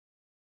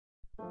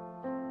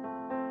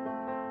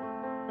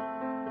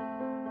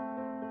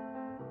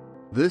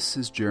This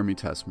is Jeremy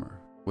Tesmer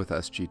with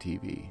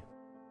SGTV.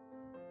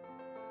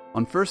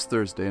 On first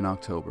Thursday in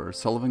October,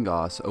 Sullivan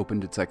Goss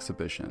opened its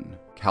exhibition,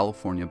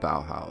 California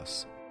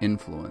Bauhaus,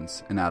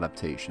 Influence and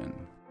Adaptation.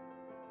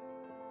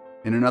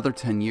 In another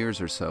 10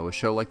 years or so, a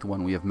show like the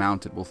one we have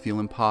mounted will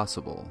feel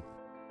impossible,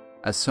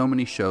 as so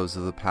many shows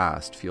of the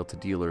past feel to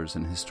dealers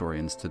and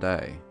historians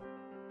today.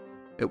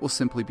 It will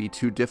simply be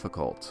too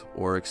difficult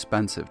or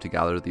expensive to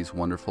gather these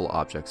wonderful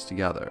objects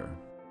together.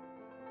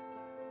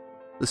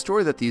 The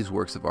story that these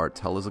works of art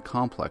tell is a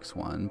complex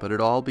one, but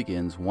it all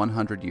begins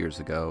 100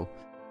 years ago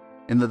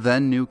in the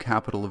then new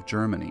capital of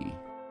Germany,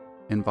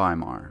 in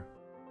Weimar.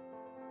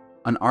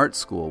 An art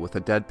school with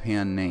a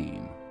deadpan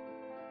name,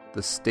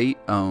 the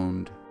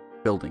state-owned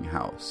building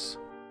house,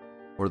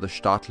 or the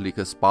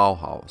Staatliches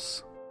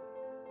Bauhaus,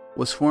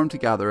 was formed to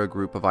gather a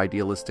group of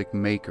idealistic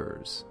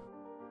makers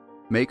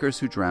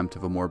who dreamt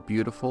of a more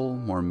beautiful,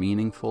 more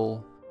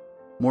meaningful,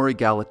 more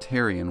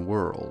egalitarian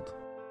world.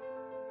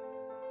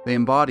 They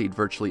embodied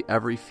virtually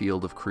every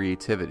field of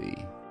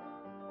creativity.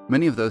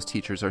 Many of those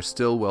teachers are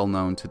still well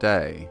known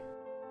today.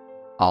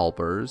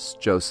 Albers,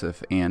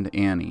 Joseph and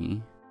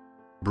Annie,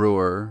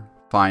 Breuer,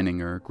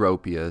 Feininger,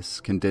 Gropius,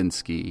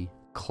 Kandinsky,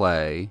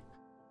 Klee,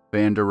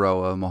 van der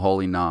Rohe,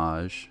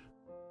 Moholy-Nagy.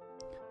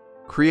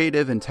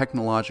 Creative and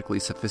technologically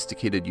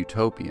sophisticated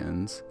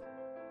utopians,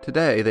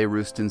 today they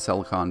roost in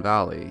Silicon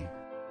Valley.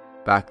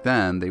 Back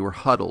then, they were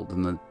huddled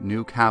in the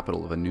new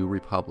capital of a new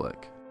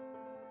republic.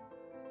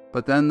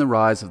 But then the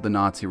rise of the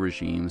Nazi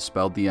regime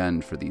spelled the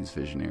end for these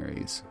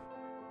visionaries.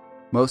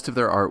 Most of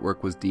their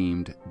artwork was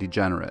deemed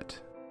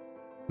degenerate.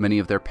 Many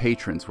of their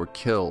patrons were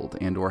killed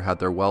and/or had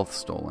their wealth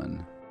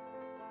stolen.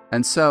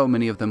 And so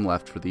many of them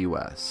left for the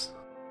US.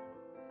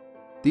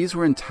 These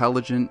were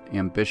intelligent,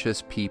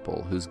 ambitious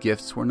people whose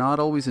gifts were not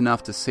always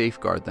enough to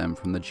safeguard them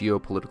from the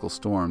geopolitical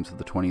storms of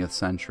the 20th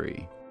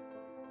century.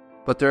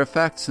 But their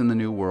effects in the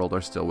New World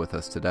are still with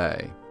us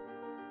today.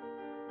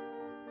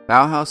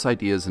 Bauhaus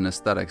ideas and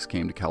aesthetics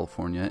came to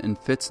California in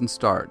fits and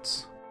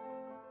starts.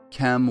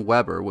 Kem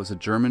Weber was a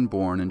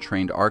German-born and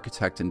trained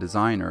architect and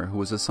designer who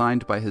was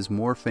assigned by his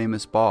more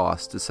famous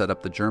boss to set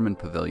up the German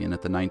pavilion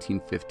at the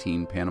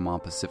 1915 Panama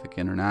Pacific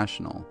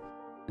International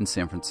in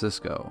San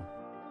Francisco.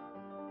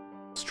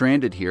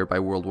 Stranded here by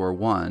World War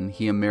I,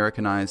 he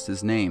Americanized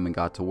his name and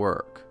got to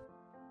work.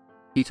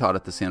 He taught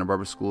at the Santa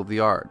Barbara School of the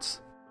Arts,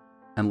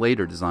 and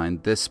later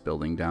designed this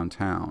building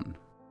downtown.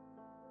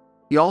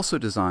 He also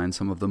designed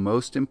some of the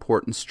most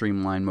important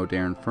streamlined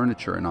modern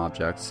furniture and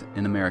objects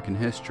in American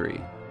history,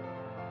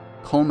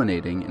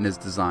 culminating in his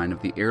design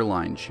of the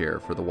airline chair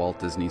for the Walt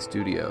Disney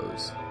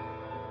Studios.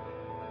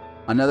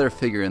 Another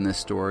figure in this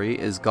story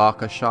is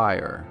Galka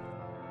Scheyer,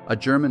 a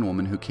German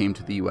woman who came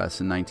to the US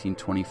in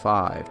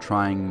 1925,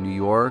 trying New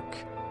York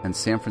and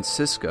San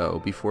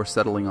Francisco before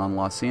settling on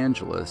Los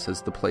Angeles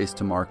as the place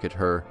to market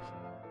her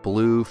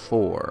Blue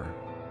Four.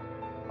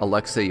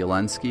 Alexei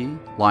Jelensky,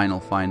 Lionel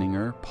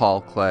Feininger,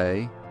 Paul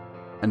Klee,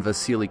 and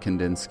Vasily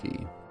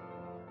Kandinsky.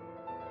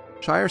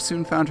 Scheyer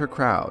soon found her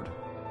crowd.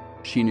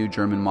 She knew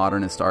German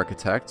modernist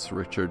architects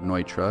Richard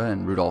Neutra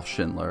and Rudolph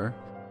Schindler,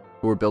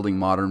 who were building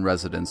modern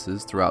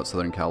residences throughout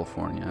Southern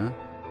California.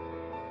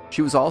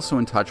 She was also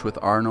in touch with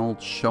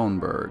Arnold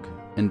Schoenberg,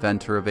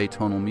 inventor of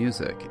atonal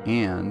music,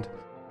 and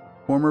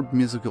former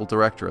musical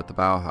director at the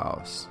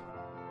Bauhaus.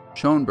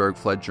 Schoenberg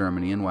fled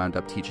Germany and wound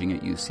up teaching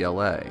at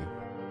UCLA.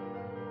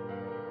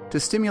 To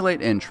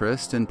stimulate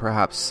interest and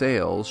perhaps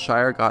sales,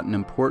 Scheyer got an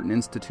important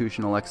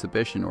institutional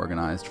exhibition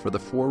organized for the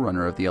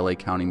forerunner of the LA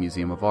County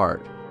Museum of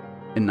Art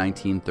in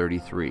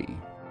 1933.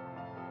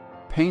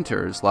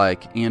 Painters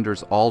like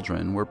Anders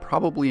ALDRIN were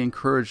probably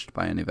encouraged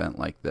by an event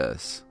like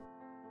this.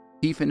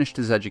 He finished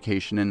his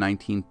education in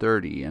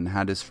 1930 and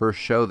had his first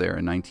show there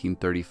in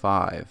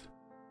 1935.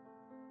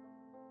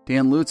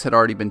 Dan LUTZ had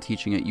already been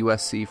teaching at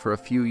USC for a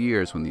few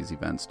years when these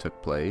events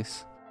took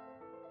place.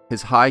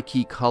 His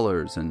high-key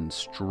colors and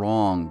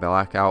strong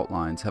black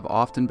outlines have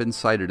often been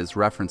cited as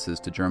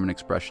references to German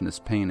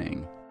Expressionist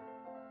painting,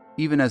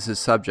 even as his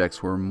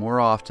subjects were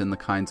more often the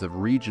kinds of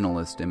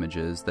regionalist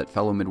images that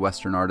fellow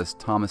Midwestern artist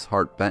Thomas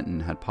Hart Benton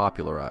had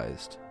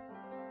popularized.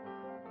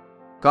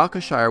 Galka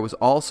Scheyer was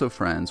also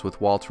friends with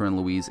Walter and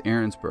Louise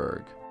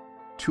Arensberg,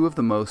 two of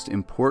the most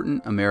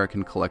important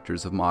American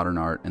collectors of modern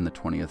art in the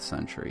 20th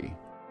century.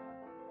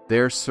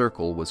 Their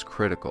circle was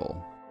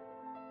critical.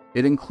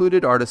 It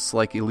included artists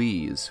like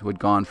ELISE, who had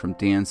gone from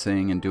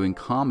dancing and doing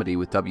comedy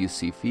with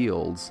W.C.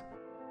 Fields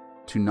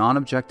to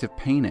non-objective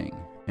painting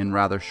in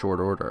rather short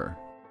order.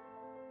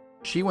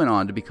 She went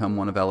on to become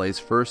one of LA's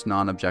first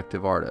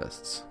non-objective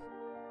artists.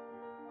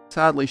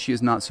 Sadly, she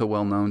is not so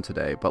well known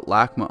today, but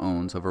LACMA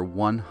owns over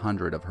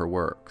 100 of her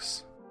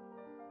works.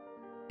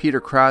 Peter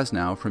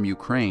KRASNOW from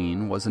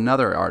Ukraine was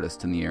another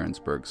artist in the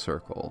Arensberg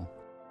circle.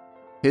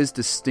 His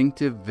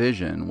distinctive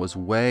vision was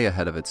way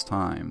ahead of its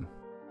time.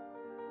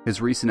 His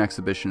recent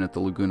exhibition at the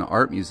Laguna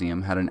Art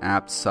Museum had an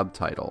apt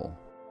subtitle,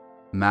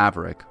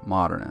 Maverick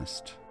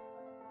Modernist.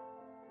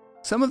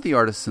 Some of the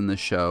artists in this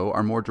show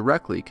are more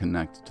directly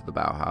connected to the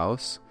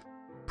Bauhaus.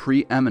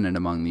 Preeminent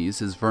among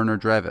these is Werner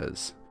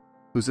Dreves,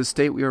 whose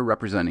estate we are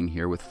representing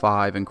here with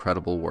 5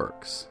 incredible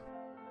works.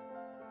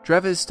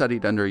 Dreves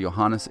studied under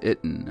Johannes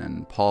Itten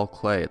and Paul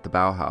Klee at the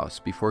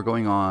Bauhaus before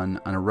going on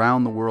an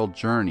around-the-world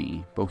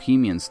journey,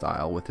 Bohemian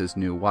style, with his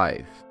new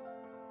wife.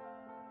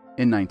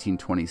 In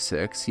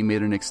 1926, he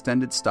made an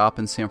extended stop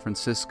in San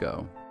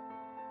Francisco.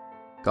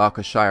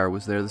 Galka Scheyer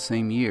was there the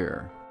same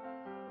year.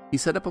 He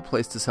set up a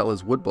place to sell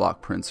his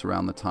woodblock prints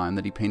around the time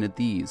that he painted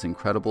these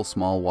incredible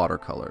small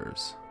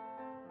watercolors.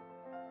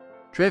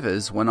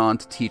 Dreves went on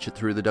to teach it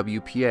through the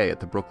WPA at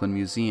the Brooklyn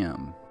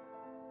Museum,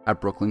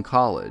 at Brooklyn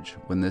College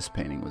when this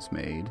painting was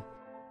made,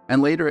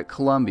 and later at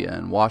Columbia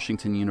and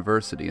Washington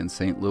University in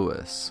St.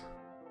 Louis.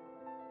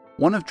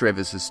 One of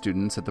Dreves'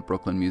 students at the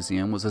Brooklyn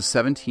Museum was a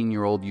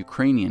 17-year-old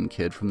Ukrainian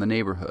kid from the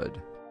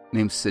neighborhood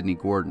named Sidney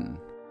Gordin.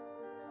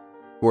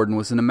 Gordin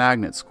was in a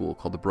magnet school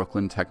called the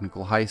Brooklyn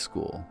Technical High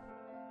School.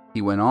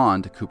 He went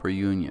on to Cooper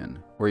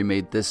Union, where he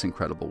made this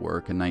incredible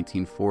work in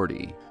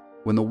 1940,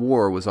 when the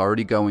war was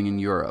already going in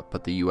Europe,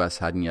 but the US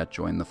hadn't yet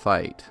joined the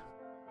fight.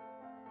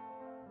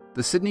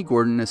 The Sidney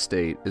Gordin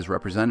estate is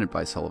represented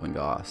by Sullivan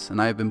Goss,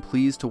 and I have been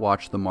pleased to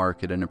watch the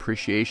market and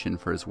appreciation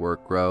for his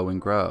work grow and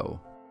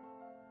grow.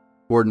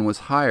 Gordin was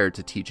hired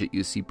to teach at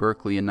UC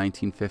Berkeley in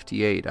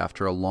 1958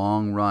 after a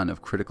long run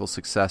of critical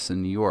success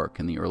in New York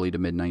in the early to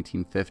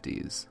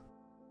mid-1950s.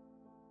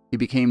 He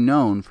became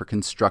known for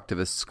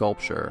constructivist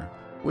sculpture,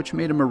 which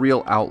made him a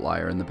real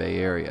outlier in the Bay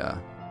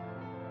Area.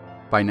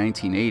 By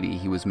 1980,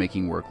 he was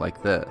making work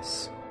like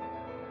this.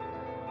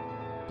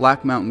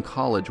 Black Mountain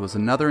College was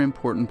another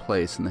important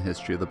place in the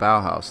history of the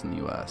Bauhaus in the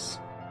U.S.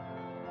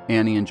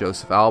 Annie and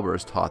Joseph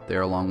Albers taught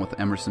there along with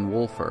Emerson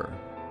Woelffer.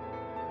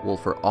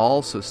 Woelffer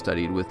also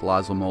studied with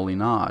Laszlo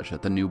Molinage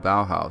at the new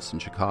Bauhaus in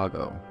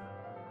Chicago.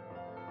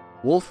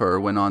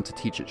 Woelffer went on to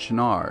teach at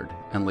Chouinard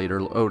and later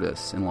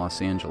Otis in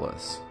Los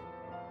Angeles.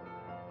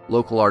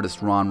 Local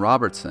artist Ron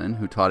Robertson,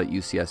 who taught at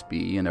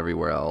UCSB and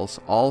everywhere else,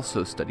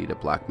 also studied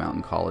at Black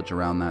Mountain College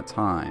around that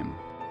time.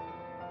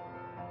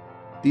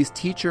 These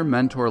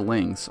teacher-mentor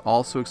links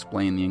also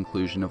explain the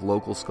inclusion of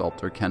local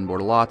sculptor Ken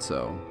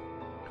BORTOLAZZO,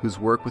 whose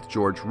work with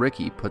George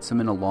Rickey puts him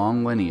in a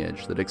long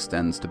lineage that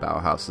extends to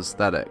Bauhaus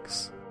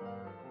aesthetics.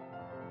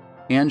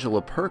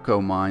 Angela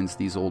PERKO mines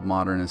these old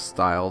modernist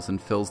styles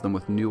and fills them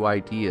with new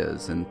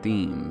ideas and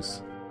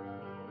themes.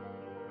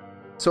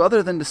 So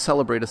other than to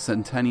celebrate a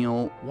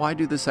centennial, why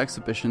do this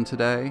exhibition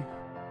today?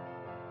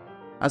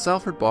 As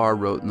Alfred Barr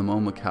wrote in the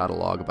MoMA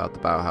catalog about the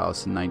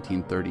Bauhaus in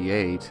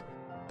 1938,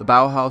 the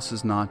Bauhaus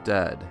is not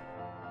dead.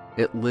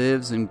 It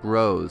lives and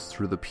grows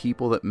through the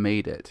people that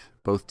made it,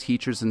 both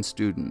teachers and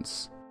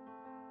students,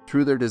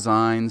 through their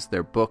designs,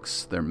 their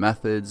books, their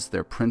methods,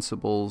 their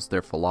principles,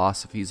 their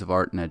philosophies of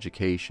art and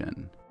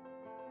education.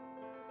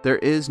 There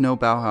is no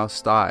Bauhaus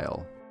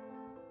style,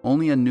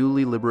 only a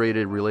newly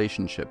liberated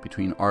relationship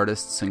between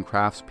artists and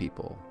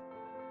craftspeople,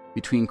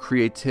 between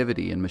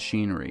creativity and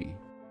machinery,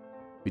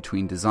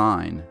 between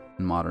design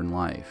and modern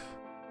life.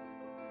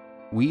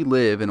 We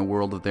live in a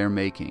world of their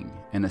making,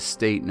 in a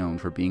state known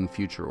for being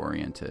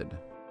future-oriented.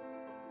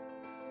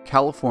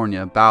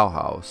 California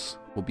Bauhaus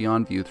will be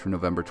on view through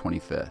November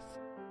 25th.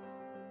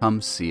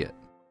 Come see it.